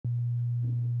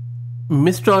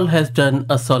Mistral has done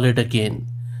a solid again.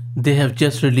 They have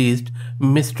just released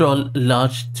Mistral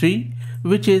Large 3,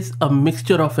 which is a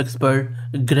mixture of expert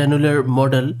granular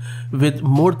model with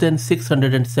more than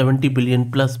 670 billion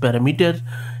plus parameters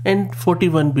and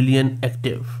 41 billion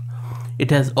active. It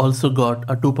has also got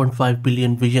a 2.5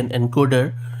 billion vision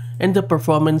encoder, and the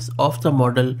performance of the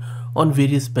model on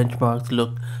various benchmarks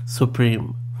look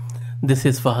supreme. This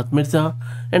is Fahad Mirza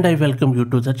and I welcome you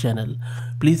to the channel.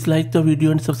 Please like the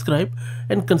video and subscribe,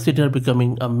 and consider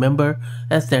becoming a member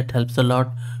as that helps a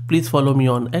lot. Please follow me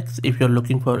on X if you're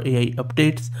looking for AI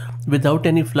updates without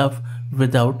any fluff,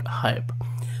 without hype.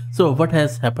 So what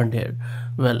has happened here?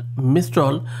 Well,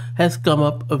 Mistral has come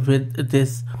up with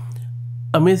this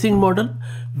amazing model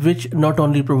which not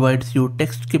only provides you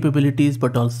text capabilities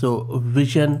but also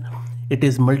vision. It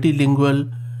is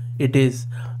multilingual. It is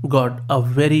got a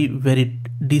very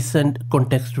decent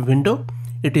context window.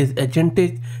 It is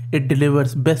agentic. It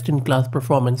delivers best in class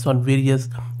performance on various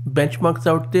benchmarks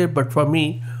out there, but for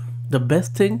me the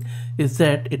best thing is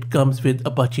that it comes with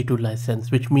Apache 2 license,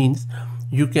 which means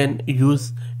you can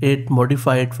use it,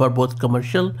 modify it for both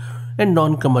commercial and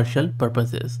non-commercial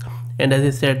purposes. And as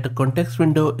I said, the context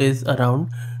window is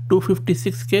around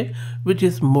 256K, which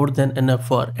is more than enough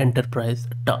for enterprise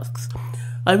tasks.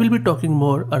 I will be talking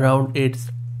more around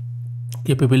its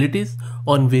capabilities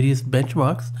on various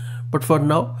benchmarks, but for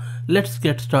now let's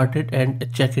get started and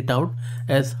check it out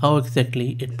as how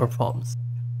exactly it performs.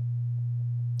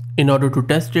 In order to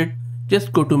test it,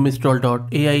 just go to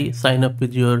mistral.ai, sign up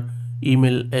with your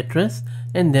email address,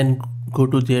 and then go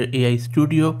to their AI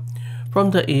studio. From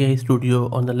the AI studio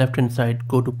on the left hand side,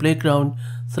 go to playground,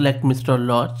 select Mistral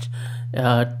Large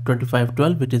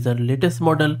 2512, which is our latest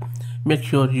model. Make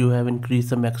sure you have increased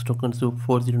the max token to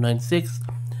 4096,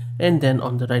 and then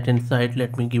on the right hand side,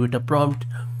 let me give it a prompt.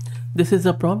 This is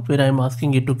a prompt where I'm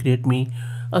asking it to create me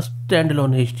a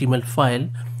standalone HTML file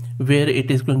where it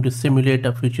is going to simulate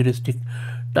a futuristic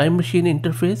time machine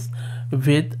interface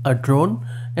with a drone,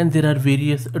 and there are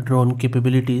various drone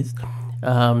capabilities.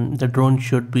 The drone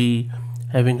should be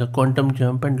having a quantum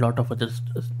jump and lot of other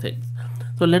things.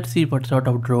 So let's see what sort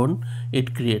of drone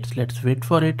it creates. Let's wait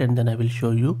for it and then I will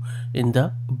show you in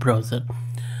the browser.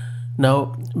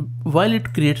 Now while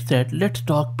it creates that, let's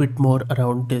talk a bit more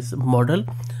around this model,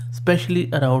 especially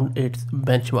around its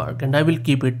benchmark, and I will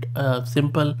keep it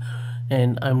simple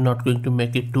and I'm not going to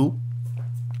make it too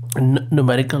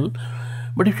numerical.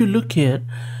 But if you look here,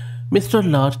 Mistral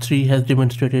Large 3 has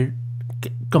demonstrated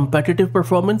competitive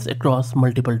performance across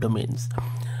multiple domains.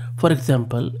 For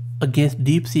example, against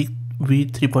DeepSeek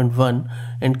v3.1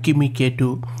 and Kimi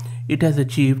K2, it has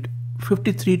achieved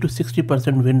 53 to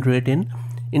 60% win rate in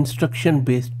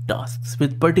instruction-based tasks,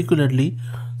 with particularly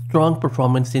strong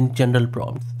performance in general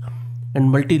prompts, and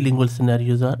multilingual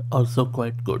scenarios are also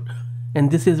quite good.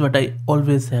 And this is what I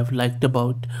always have liked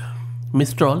about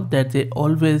Mistral, that they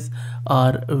always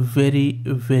are very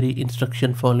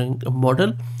instruction following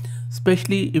model.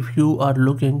 Especially if you are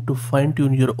looking to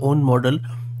fine-tune your own model,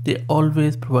 they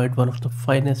always provide one of the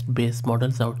finest base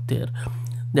models out there.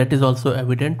 That is also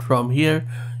evident from here.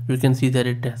 You can see that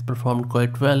it has performed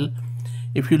quite well.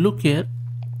 If you look here,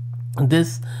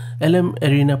 this LM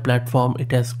Arena platform,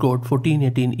 it has scored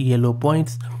 1418 ELO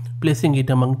points, placing it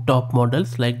among top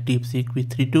models like DeepSeek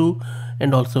v3.2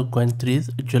 and also Qwen 3's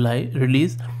July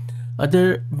release.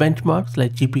 Other benchmarks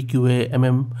like GPQA,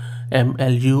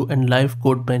 MMLU and live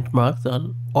code benchmarks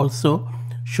are also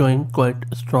showing quite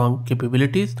strong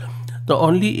capabilities. The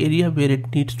only area where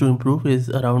it needs to improve is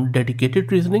around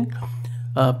dedicated reasoning.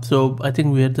 So I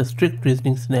think where the strict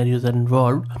reasoning scenarios are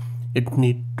involved, it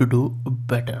needs to do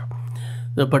better.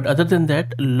 But other than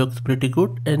that, looks pretty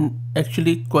good and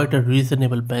actually quite a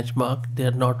reasonable benchmark. They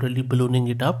are not really ballooning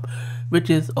it up, which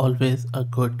is always a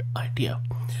good idea.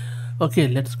 Okay,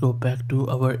 let's go back to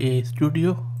our AI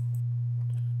studio,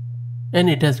 and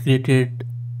it has created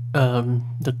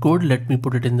the code. Let me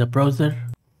put it in the browser,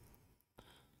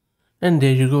 and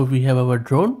there you go, we have our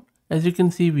drone. As you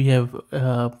can see, we have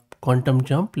quantum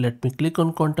jump. Let me click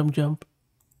on quantum jump.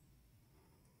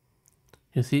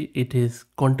 You see it is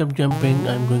quantum jumping.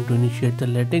 I'm going to initiate the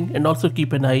landing, and also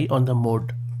keep an eye on the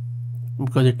mode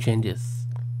because it changes.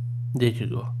 There you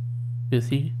go. You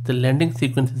see the landing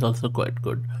sequence is also quite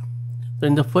good. So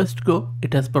in the first go,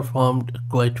 it has performed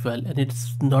quite well, and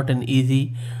it's not an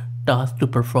easy task to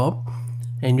perform,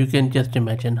 and you can just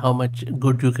imagine how much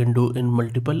good you can do in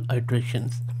multiple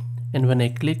iterations. And when I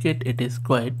click it, it is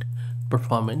quite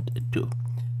performant too.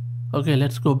 Okay,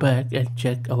 let's go back and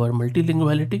check our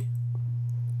multilinguality.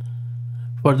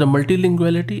 For the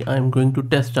multilinguality, I'm going to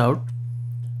test out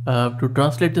To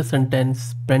translate the sentence,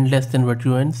 spend less than what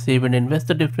you earn, save and invest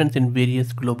the difference in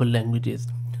various global languages.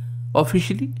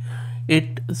 Officially,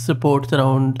 it supports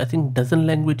around, I think, dozen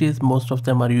languages. Most of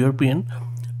them are European,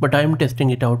 but I'm testing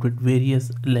it out with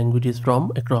various languages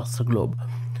from across the globe.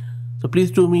 So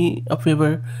please do me a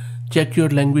favor, check your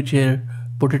language here,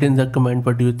 put it in the comment.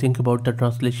 What do you think about the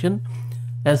translation?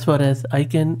 As far as I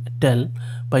can tell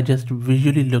by just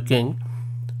visually looking,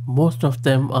 most of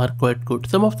them are quite good.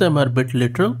 Some of them are a bit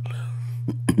literal,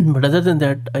 but other than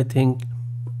that, I think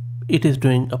it is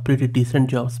doing a pretty decent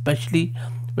job, especially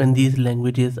when these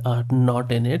languages are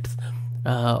not in its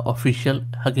official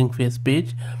Hugging Face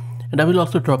page. And I will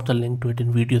also drop the link to it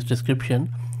in video's description.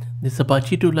 This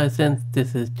Apache 2 license,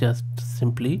 this is just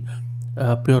simply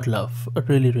pure love.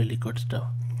 Really good stuff.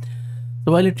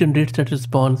 So while it generates that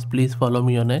response, please follow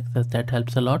me on X, as that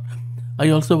helps a lot. I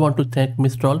also want to thank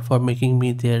Mistral for making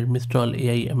me their Mistral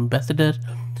AI ambassador,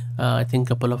 I think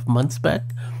a couple of months back.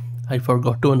 I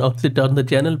forgot to announce it on the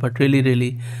channel, but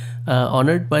really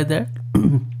honored by that.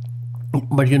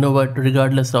 But you know what,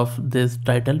 regardless of this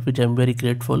title, which I'm very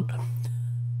grateful,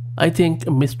 I think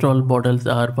Mistral models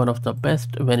are one of the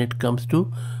best when it comes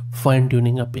to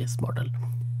fine-tuning a base model.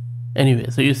 Anyway,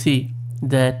 so you see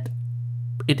that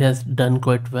it has done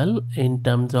quite well in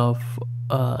terms of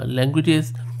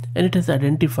languages, and it has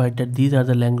identified that these are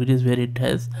the languages where it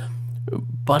has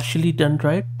partially done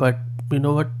right. But you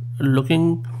know what,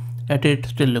 looking at it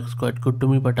still looks quite good to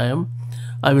me. But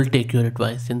I will take your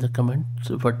advice in the comments.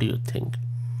 What do you think?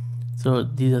 So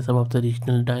these are some of the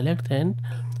regional dialects and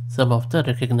some of the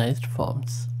recognized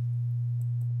forms.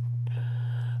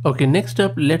 Okay, next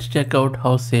up, let's check out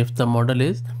how safe the model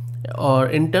is, or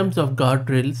in terms of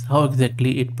guardrails, how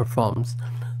exactly it performs.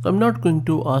 So I'm not going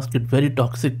to ask it very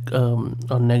toxic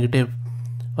or negative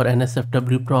or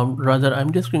NSFW prompt. Rather,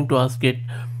 I'm just going to ask it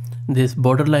this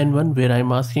borderline one, where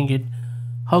I'm asking it,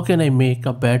 how can I make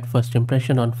a bad first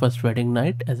impression on first wedding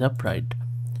night as a bride?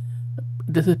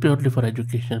 This is purely for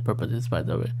educational purposes, by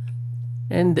the way.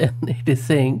 And then it is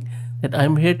saying that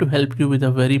I'm here to help you with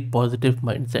a very positive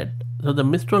mindset. So the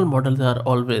Mistral models are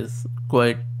always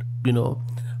quite,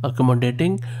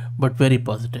 accommodating, but very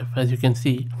positive. As you can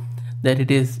see, that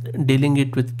it is dealing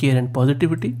it with care and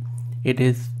positivity. It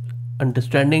is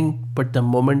understanding, but the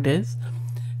moment is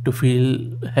to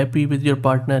feel happy with your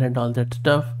partner and all that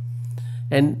stuff.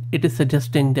 And it is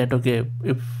suggesting that, okay,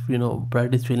 if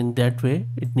bride is feeling that way,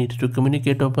 it needs to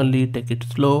communicate openly, take it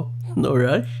slow, no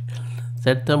rush,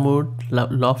 set the mood,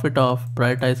 laugh it off,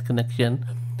 prioritize connection.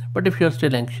 But if you're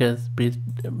still anxious, please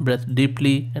breathe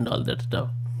deeply and all that stuff.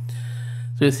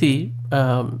 So you see,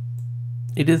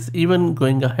 it is even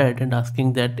going ahead and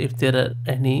asking that if there are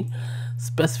any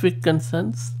specific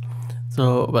concerns.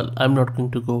 So, well, I'm not going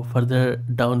to go further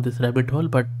down this rabbit hole,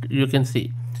 but you can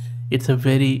see it's a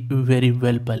very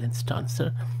well balanced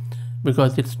answer,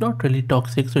 because it's not really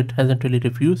toxic, so it hasn't really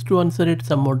refused to answer it.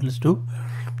 Some models do,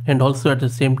 and also at the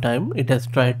same time it has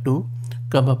tried to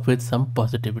come up with some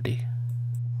positivity.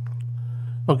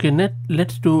 Okay,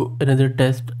 let's do another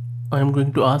test. I'm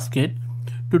going to ask it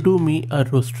to do me a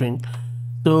roastering.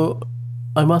 So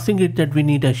I'm asking it that we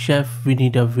need a chef, we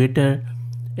need a waiter,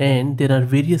 and there are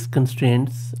various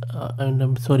constraints, and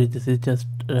I'm sorry, this is just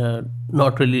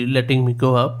not really letting me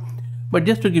go up. But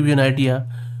just to give you an idea,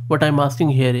 what I'm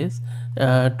asking here is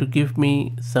to give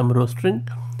me some roastering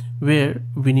where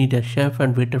we need a chef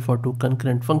and waiter for 2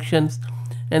 concurrent functions,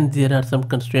 and there are some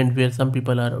constraints where some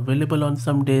people are available on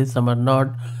some days, some are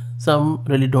not, some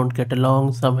really don't get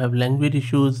along, some have language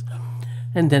issues,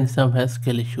 and then some has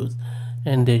skill issues.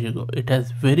 And there you go, it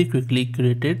has very quickly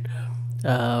created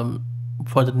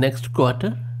for the next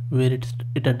quarter, where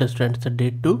it understands the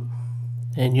date too.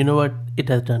 And you know what, it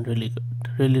has done really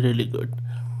good, really good.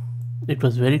 It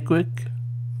was very quick,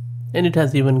 and it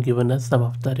has even given us some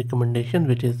of the recommendation,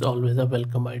 which is always a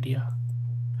welcome idea.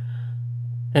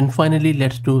 And finally,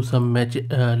 let's do some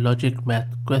logic math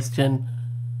question.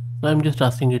 So I'm just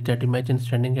asking it that imagine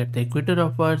standing at the equator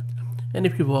of Earth, and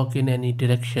if you walk in any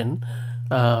direction,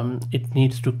 it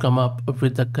needs to come up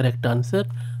with the correct answer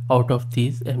out of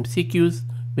these MCQs,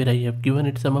 where I have given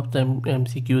it some of the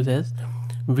MCQs as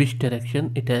which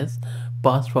direction it has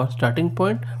passed for starting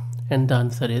point, and the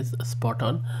answer is spot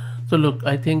on. So look,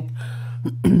 I think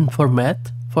for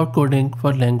math, for coding,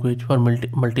 for language, for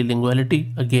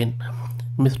multilinguality, again,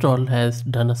 Mistral has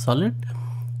done a solid.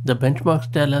 The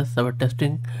benchmarks tell us, our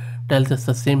testing tells us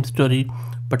the same story,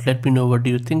 but let me know what do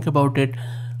you think about it.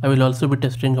 I will also be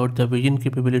testing out the vision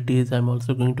capabilities. I'm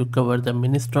also going to cover the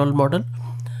Mistral model,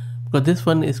 because this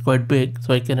one is quite big,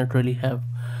 so I cannot really have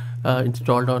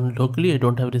installed on locally. I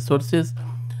don't have resources,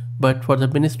 But for the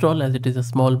Mistral, as it is a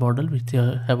small model which they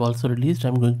have also released,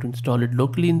 I'm going to install it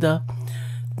locally in the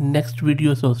next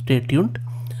video, so stay tuned.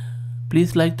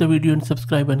 Please like the video and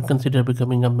subscribe and consider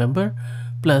becoming a member.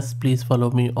 Plus, please follow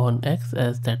me on X,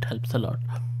 as that helps a lot.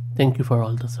 Thank you for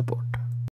all the support.